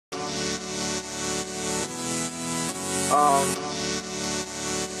This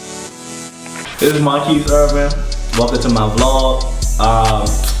is Marquis, Irving. Welcome to my vlog.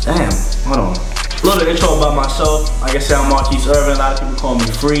 Damn, hold on. A little intro about myself. Like I said, I'm Marquis Irving. A lot of people call me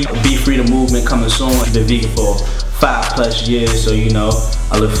Free. Be Free the movement coming soon. I've been vegan for 5+ years, so you know,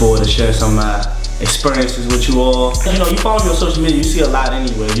 I look forward to sharing some of my experiences with you all. You know, you follow me on social media, you see a lot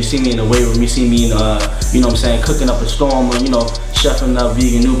anyway. You see me in the weight room, you see me in, you know what I'm saying, cooking up a storm, or, you know, chefing up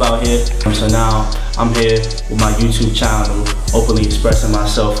vegan Nupe out here. So now, I'm here with my YouTube channel, openly expressing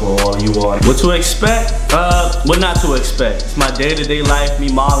myself for all you all. What to expect? What not to expect. It's my day-to-day life, me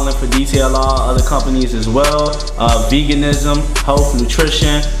modeling for DTLR, other companies as well. Veganism, health,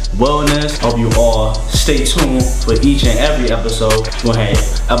 nutrition, wellness. Hope you all stay tuned for each and every episode. We're gonna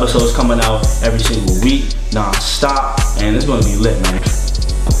have episodes coming out every single week, non-stop, and it's gonna be lit, man.